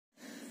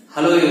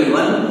Hello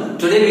everyone.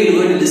 Today we are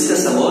going to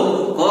discuss about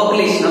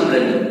coagulation of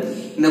blood.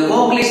 இந்த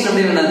coagulation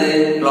அப்படின்றது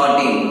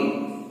clotting,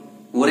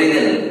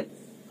 உறைதல்.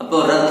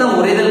 அப்போ ரத்தம்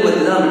உறைதல் பத்தி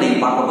தான் நம்ம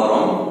பார்க்க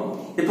போறோம்.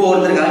 இப்போ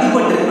ஒருத்தருக்கு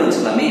அடிபட்டு இருக்குன்னு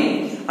வச்சுக்கலாமே,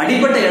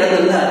 அடிபட்ட இடத்துல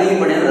இருந்து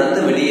அதிகப்படியான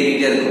ரத்தம்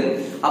வெளியேறிட்டே இருக்கும்.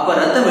 அப்ப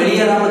ரத்தம்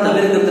வெளியேறாம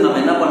தவிர்க்கிறது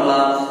நம்ம என்ன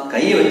பண்ணலாம்?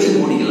 கையை வச்சு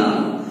மூடிக்கலாம்,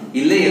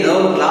 இல்ல ஏதோ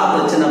ஒரு கிளாத்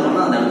வச்சு என்ன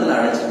பண்ணலாம், அந்த இடத்துல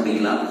அடைச்சு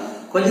பிடிக்கலாம்.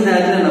 கொஞ்ச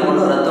நேரத்துல என்ன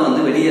பண்ணும், ரத்தம்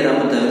வந்து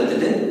வெளியேறாம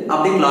தவிர்த்துட்டு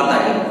அப்படியே கிளாட்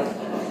ஆகிடும்.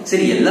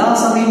 சரி, எல்லா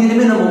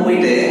சமயத்திலுமே நம்ம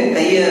போயிட்டு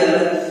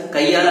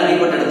கையால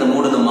அடிப்பட்ட இடத்த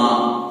மூடணுமா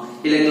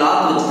இல்ல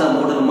கிளாத் வச்சுதான்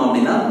மூடணுமா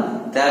அப்படின்னா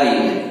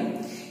தேவையில்லை.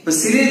 இப்ப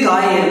சிறு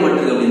காயம்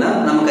ஏற்பட்டிருக்கு அப்படின்னா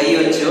நம்ம கையை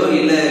வச்சோ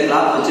இல்ல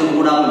கிளாத் வச்சோ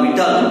மூடாம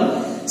விட்டாலும்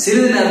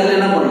சிறிது நேரத்துல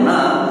என்ன பண்ணணும்னா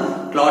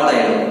கிளாட்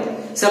ஆயிடும்.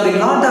 சரி, அப்படி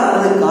கிளாட்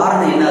ஆகிறதுக்கு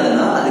காரணம் என்ன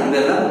ஆகுதுன்னா அதுக்கு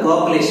பேர் தான்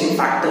கோகுலேஷன்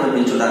ஃபேக்டர்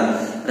அப்படின்னு சொல்றாங்க.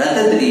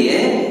 ரத்தத்திலேயே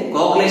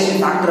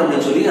கோகுலேஷன் ஃபேக்டர்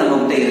அப்படின்னு சொல்லி நம்ம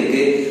கிட்ட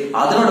இருக்கு.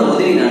 அதனோட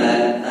உதவினால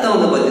ரத்தம்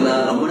வந்து பாத்தீங்கன்னா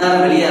ரொம்ப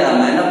நேரம்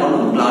வெளியேறாம என்ன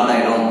பண்ணும், கிளாட்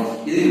ஆயிடும்.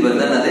 இதுக்கு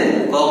பேர் தான் அது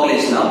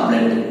coagulation of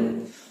blood.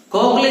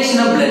 Coagulation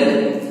of blood,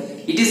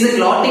 it is the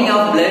clotting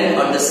of blood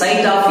at the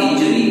site of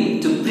injury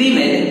to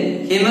prevent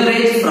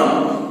hemorrhage from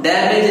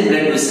damaged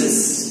blood vessels.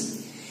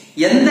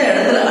 எந்த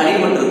இடத்துல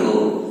அடிபட்டிருக்கோ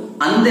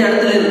அந்த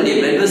இடத்துல இருக்கக்கூடிய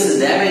blood vessels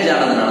டேமேஜ்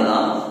ஆனதுனால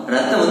தான்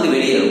ரத்தம் வந்து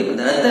வெளியேறும்.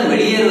 அந்த ரத்தம்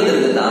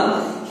வெளியேறுவதற்கு தான்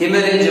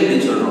hemorrhage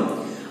அப்படின்னு சொல்றோம்.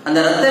 அந்த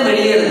ரத்தம்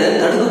வெளியேறத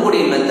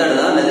தடுக்கக்கூடிய மெத்தட்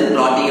தான் அது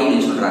clotting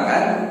அப்படின்னு சொல்றாங்க.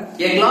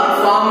 A clot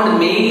formed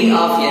mainly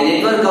of a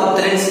network of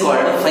threads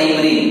called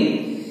fibrin,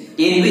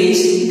 in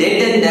which dead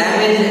and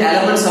damaged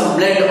elements of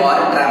blood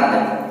are trapped.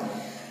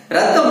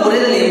 ரத்தம்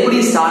உறைதல் எப்படி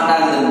ஸ்டார்ட்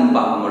ஆகுதுன்னு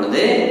பார்க்கும்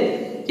பொழுது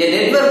a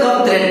network of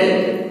thread,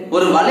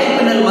 ஒரு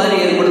வலைப்பின்னல் மாதிரி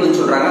ஏற்படுதுன்னு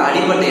சொல்றாங்க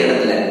அடிப்பட்ட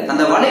இடத்துல.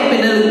 அந்த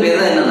வலைப்பின்னலுக்கு பேர்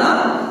தான் என்னன்னா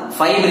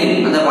ஃபைப்ரின்.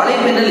 அந்த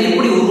வலைப்பின்னல்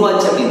எப்படி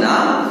உருவாச்சு அப்படின்னா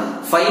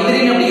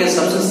ஃபைப்ரின் அப்படிங்கிற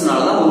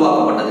சப்ஸ்டன்ஸ்னால தான்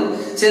உருவாக்கப்பட்டது.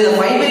 சரி, இந்த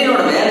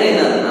ஃபைப்ரினோட வேலை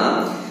என்னதுன்னா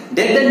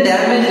டெட் அண்ட்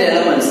டேமேஜ்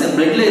எலமெண்ட்ஸ்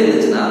பிளட்ல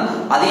இருந்துச்சுன்னா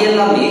அது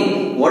எல்லாமே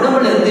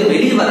உடம்புல இருந்து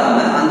வெளியே வராம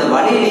அந்த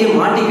வலையிலேயே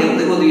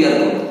மாட்டிக்கிறதுக்கு உதவியா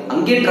இருக்கும்.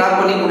 அங்கேயே ட்ராப்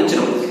பண்ணி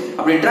பிடிச்சிடும்.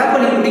 அப்படி ட்ராப்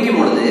பண்ணி பிடிக்கும்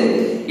பொழுது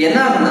என்ன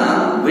ஆகுனா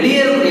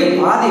வெளியேறக்கூடிய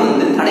பாதை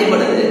வந்து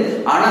தடைபடுது.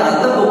 ஆனா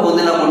ரத்தப்போக்கு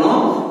வந்து என்ன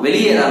பண்ணும்,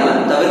 வெளியேறாம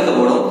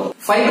தவிர்க்கப்படும்.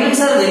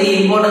 ஃபைப்ரின்ஸ் are very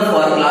important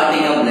for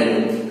clotting of blood.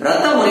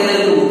 ரத்தம்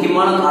உறைதலுக்கு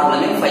முக்கியமான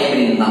காரணமே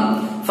ஃபைப்ரின் தான்.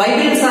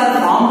 Fibrins are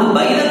formed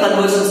by the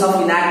conversions of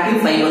inactive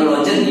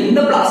fibrinogen in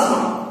the plasma.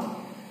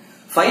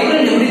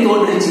 Fibrin எப்படி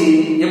தோன்றுச்சு,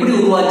 எப்படி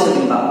உருவாச்சு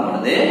அப்படின்னு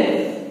பார்க்கும்போது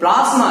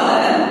பிளாஸ்மால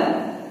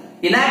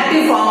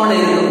inactive ஃபார்ம்ல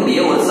இருக்கக்கூடிய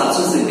ஒரு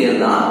சப்ஸ்டன்ஸ்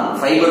பேர் தான்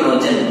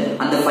fibrinogen.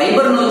 அந்த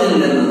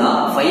fibrinogenல இருந்து தான்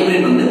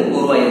fibrin வந்து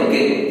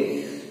உருவாயிருக்கு.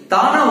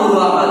 தானா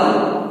உருவாகாது.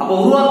 அப்ப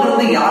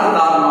உருவாக்குறதுக்கு யார்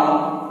காரணம்?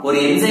 ஒரு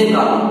என்சைம்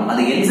காரணம்.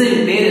 அது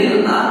என்சைம் பேர்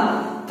என்னன்னா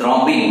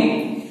thrombin.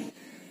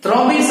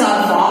 Thrombins are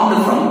formed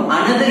from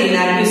another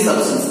inactive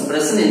substance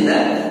present in the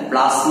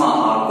plasma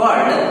are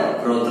called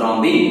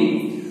prothrombin.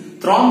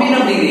 Thrombin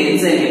அப்படிங்கிற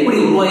என்சைம் எப்படி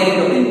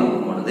உருவாயிருக்கு அப்படின்னு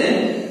பார்க்கும்போது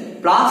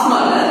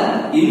பிளாஸ்மால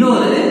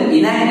இன்னொரு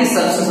inactive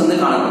substance வந்து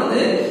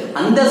காணப்படுது.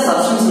 அந்த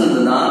சப்ஸ்டன்ஸ்ல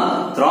இருந்து தான்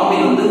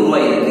thrombin வந்து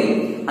உருவாயிருக்கு.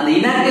 அந்த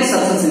inactive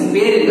substance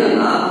பேர்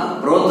என்னன்னா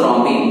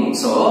prothrombin.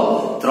 So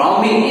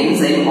thrombin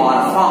enzyme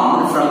are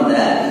formed from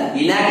the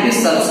inactive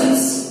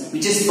substance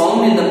which is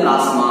found in the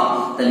plasma.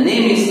 The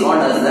name is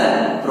called as the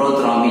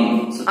prothrombin.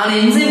 So, an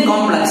enzyme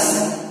complex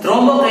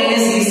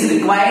thrombokinase is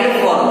required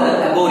for the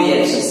above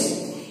reactions.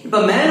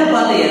 இப்ப மேல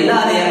பார்த்த எல்லா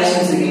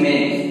ரியாக்ஷன்ஸ்க்குமே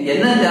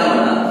என்ன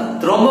தேவைன்னா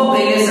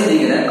thrombokinase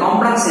அப்படிங்கிற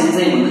complex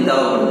enzyme வந்து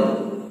தேவைப்படுது.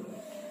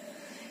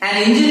 An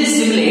injury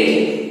stimulate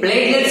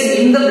platelets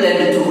in the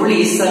blood to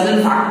release certain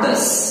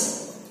factors.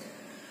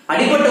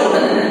 அடிபட்ட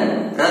உடனே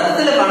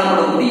ரத்தத்துல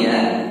காணப்படக்கூடிய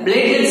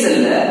பிளேட்லெட்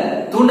செல்ல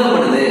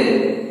தூண்டப்படுது.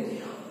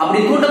 அப்படி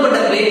தூண்டப்பட்ட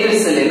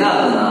பிளேட்லெட் செல் என்ன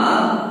ஆகுதுன்னா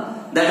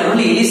that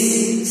release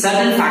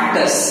certain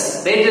factors.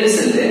 platelet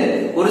cell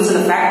ஒரு சில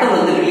ஃபேக்டர்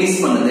வந்து ரிலீஸ்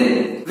பண்ணுது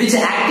which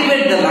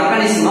activate the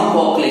mechanism of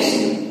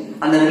coagulation.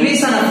 அந்த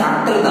ரிலீஸ் ஆன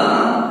ஃபேக்டர்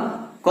தான்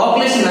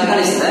coagulation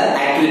mechanism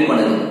ஆக்டிவேட்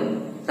பண்ணுது.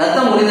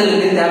 ரத்தம்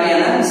உறைதலுக்கு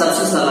தேவையான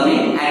சப்ஸ்டன்ஸ் எல்லாமே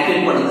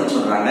ஆக்டிவேட் பண்ணுதுன்னு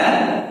சொல்றாங்க.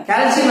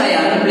 Calcium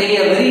iron play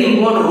a very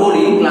important role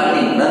in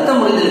clotting.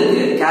 ரத்தம் உறைதலுக்கு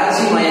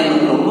கால்சியம் அயன்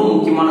வந்து ரொம்ப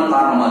முக்கியமான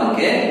காரணமா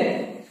இருக்கு.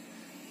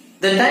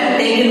 The time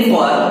taken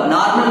for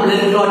normal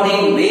blood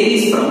clotting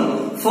varies from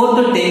 4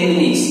 to 10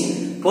 minutes.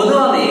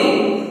 பொதுவாவே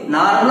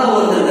நார்மலா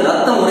ஒருத்தருக்கு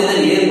ரத்தம்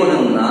உறைதல்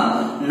ஏற்படும்னா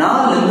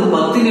 4 இருந்து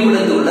 10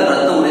 நிமிடத்துக்குள்ள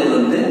ரத்தம் உறைதல்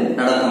வந்து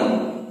நடக்கும்.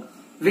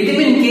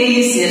 Vitamin K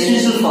is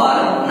essential for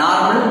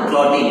normal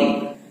clotting.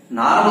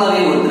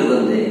 நார்மலாவே ஒருத்தருக்கு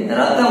வந்து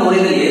ரத்தம்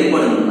உறைதல்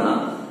ஏற்படும்னா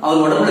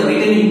அவர் உடம்புல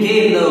விட்டமின் K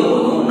இருந்தா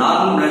போதும்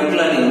நார்மல் blood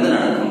clotting வந்து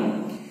நடக்கும்.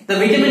 The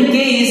vitamin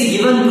K is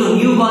given to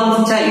newborn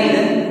child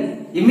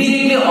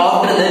immediately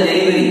after the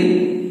delivery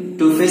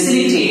to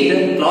facilitate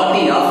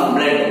clotting of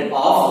blood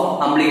of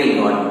umbilical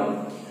cord.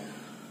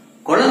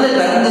 குழந்தை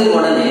பிறந்த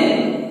உடனே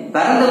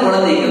பிறந்த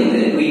குழந்தைக்கு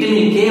வந்து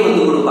விட்டமின் கே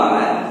வந்து கொடுப்பாங்க.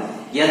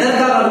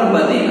 எதற்காக அப்படின்னு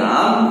பாத்தீங்கன்னா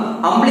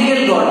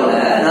அம்பிளிகல் கார்ட்ல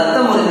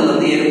ரத்தம் உறைதல்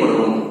வந்து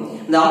ஏற்படும்.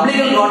 இந்த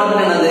அம்பிளிகல்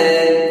கார்டு என்னது?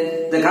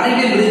 the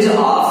connective bridge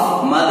of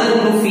mother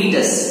to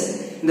fetus.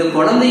 இந்த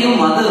குழந்தையும்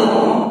மதரும்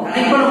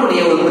கனெக்ட் பண்ணக்கூடிய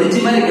ஒரு பிரிட்ஜ்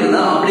மாதிரி இருக்கிறது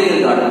தான்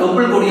அம்பிளிகல் கார்டு.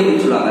 தொப்புள் கொடி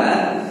அப்படின்னு சொல்லுவாங்க.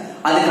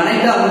 அது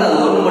கனெக்ட் ஆகுது. அது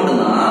ஒன்று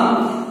மட்டும்தான்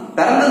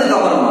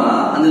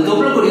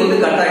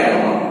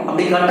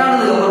கட்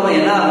ஆனதுக்கு அப்புறமா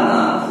என்ன ஆகும்னா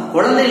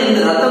குழந்தையில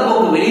இருந்து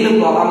ரத்தப்போக்கு வெளியில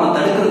போகாம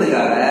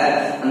தடுக்கிறதுக்காக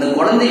அந்த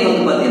குழந்தைக்கு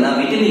வந்து பாத்தீங்கன்னா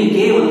விட்டமின்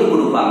கே வந்து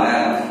கொடுப்பாங்க.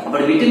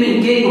 அப்படி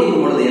விட்டமின் கே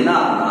கொடுக்கும் பொழுது என்ன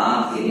ஆகும்னா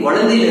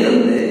குழந்தையில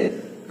இருந்து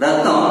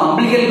ரத்தம்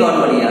அம்பிளிகல் கார்டு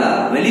வழியா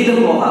வெளியில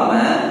போகாம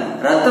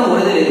ரத்தம்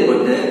உறுதல்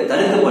ஏற்பட்டு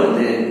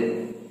தடுக்கப்படுது.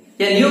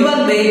 A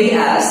newborn baby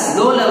has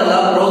low level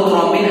of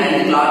prothrombin and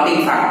clotting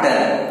factor.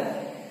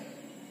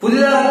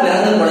 புதிதாக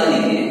பிறந்த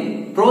குழந்தைக்கு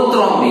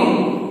ப்ரோத்ரோம்பின்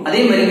அதே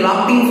மாதிரி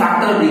கிளாட்டிங்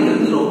ஃபேக்டர்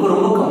அப்படிங்கிறது ரொம்ப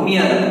ரொம்ப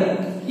கம்மியா இருக்கு.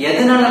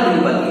 எதனால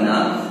அப்படின்னு பாத்தீங்கன்னா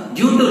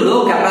due to low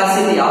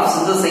capacity of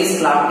synthesize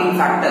clotting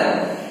factor.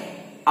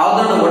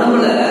 அவரோட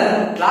உடம்புல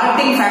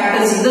கிளாட்டிங்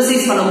ஃபேக்டர்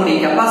சிந்தசைஸ் பண்ணக்கூடிய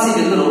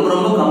கெப்பாசிட்டி வந்து ரொம்ப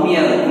ரொம்ப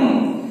கம்மியா இருக்கும்.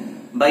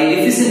 by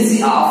deficiency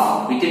of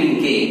vitamin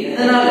K.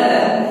 அதனால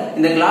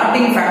இந்த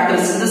கிளாட்டிங்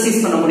ஃபேக்டர்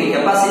சிந்தசைஸ் பண்ணக்கூடிய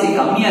கெப்பாசிட்டி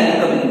கம்மியா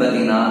இருக்கு அப்படின்னு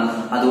பாத்தீங்கன்னா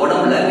அது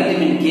உடம்புல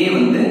விட்டமின் கே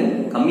வந்து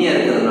கம்மியா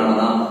இருக்கிறதுனால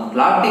தான்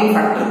கிளாட்டிங்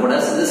ஃபேக்டர் கூட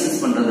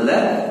சிந்தசைஸ் பண்றதுல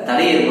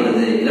தடை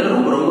ஏற்படுது. இதெல்லாம்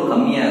ரொம்ப ரொம்ப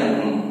கம்மியா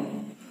இருக்கும்.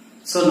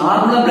 சோ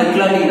நார்மலா பிளட்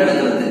கிளாட்டிங்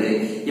நடக்கிறதுக்கு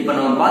இப்ப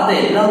நம்ம பார்த்த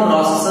எல்லா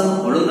ப்ராசஸும்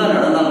ஒழுங்கா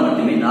நடந்தால்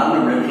மட்டுமே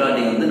நார்மல் பிளட்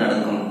கிளாட்டிங் வந்து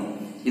நடக்கும்.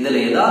 இதுல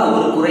ஏதாவது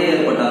ஒரு குறை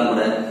ஏற்பட்டால்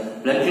கூட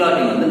பிளட்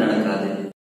கிளாட்டிங் வந்து நடக்காது.